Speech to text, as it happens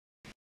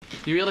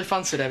You really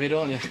fancy Debbie,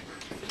 don't you?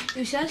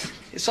 Who says?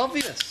 It's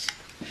obvious.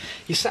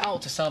 You set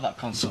out to sell that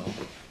console,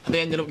 and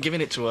they ended up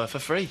giving it to her for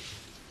free.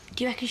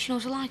 Do you reckon she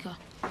knows I like her?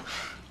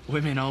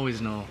 Women always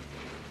know.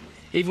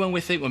 Even when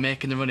we think we're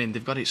making the run-in,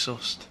 they've got it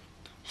sussed.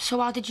 So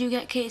how did you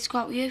get Katie to go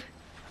out with you?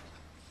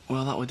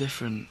 Well, that were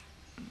different.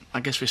 I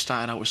guess we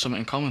started out with something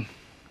in common.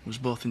 We was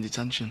both in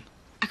detention.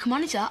 I can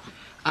manage that.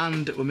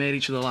 And we made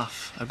each other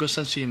laugh. A good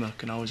sense of humour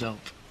can always help.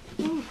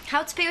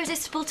 How to be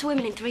irresistible to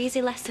women in 3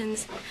 easy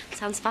lessons.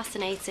 Sounds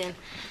fascinating.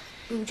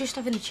 We were just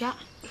having a chat.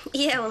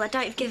 Yeah, well, I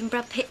doubt you've given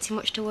Brad Pitt too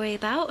much to worry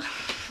about.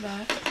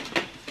 Right.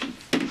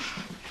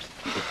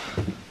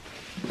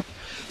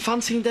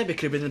 Fancying Debbie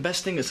could have been the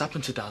best thing that's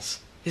happened to Daz.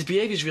 His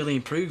behaviour's really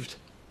improved.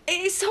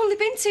 It's only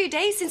been 2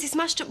 days since he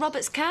smashed up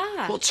Robert's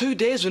car. Well, 2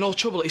 days with no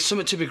trouble is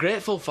something to be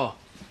grateful for.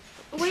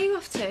 Where are you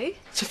off to?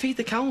 To feed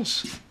the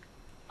cows.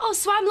 Oh,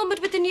 so I'm lumbered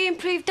with the new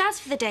improved Daz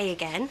for the day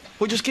again?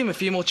 We'll just give him a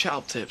few more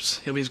chat-up tips.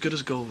 He'll be as good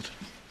as gold.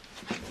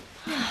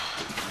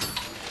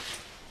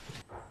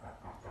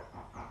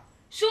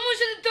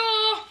 Someone's at the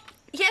door!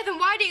 Yeah, then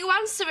why don't you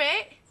answer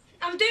it?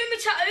 I'm doing my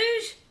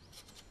tattoos.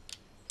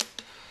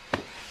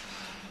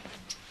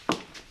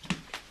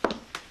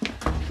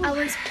 I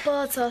was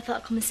bored, so I thought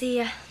I'd come and see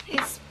you.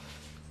 It's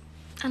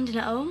Andy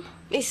at home.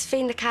 He's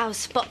feeding the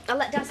cows, but I'll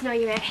let Daz know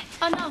you're here.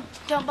 Oh, no,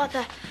 don't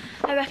bother.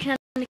 I reckon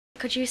I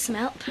could use some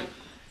help.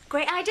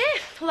 Great idea.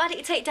 Well, why don't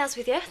you take Daz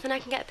with you? Then I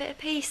can get a bit of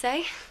peace,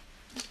 eh?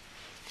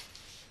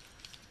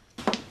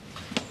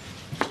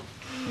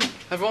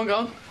 Everyone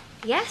gone?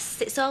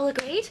 Yes, it's all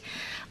agreed.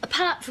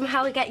 Apart from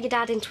how we get your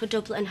dad into a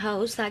doublet and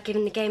hose without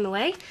giving the game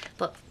away.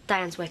 But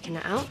Diane's working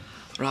that out.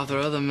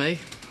 Rather her than me.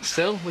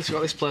 Still, at least we've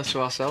got this place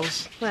to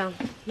ourselves. Well,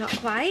 not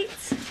quite.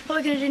 What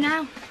are we going to do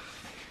now?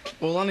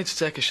 Well, I need to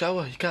take a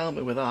shower. You can't help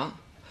me with that.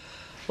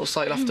 Looks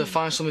like you'll have to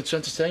find something to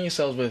entertain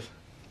yourselves with.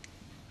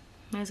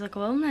 May as well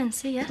go home then,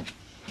 see ya.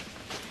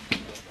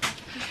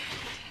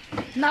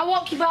 Now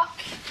walk you back.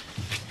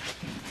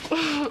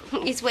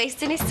 He's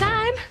wasting his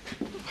time.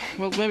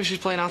 Well, maybe she's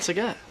playing hard to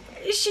get.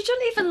 She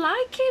doesn't even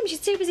like him. She's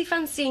too busy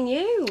fancying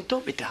you.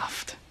 Don't be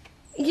daft.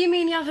 You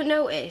mean you haven't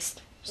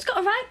noticed? She's got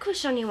a right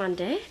crush on you,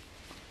 Andy.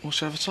 Well,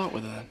 shall I have a talk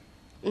with her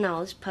then? No,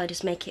 I'll probably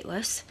just make it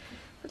worse.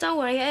 But don't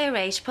worry, at her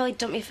age, she'll probably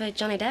dump me for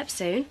Johnny Depp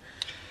soon.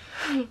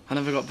 I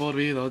never got bored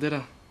with you, though, did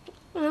I?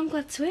 Well, I'm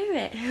glad to hear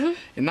it.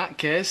 In that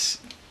case,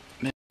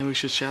 maybe we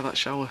should share that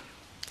shower.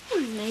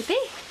 Maybe.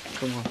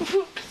 Come on.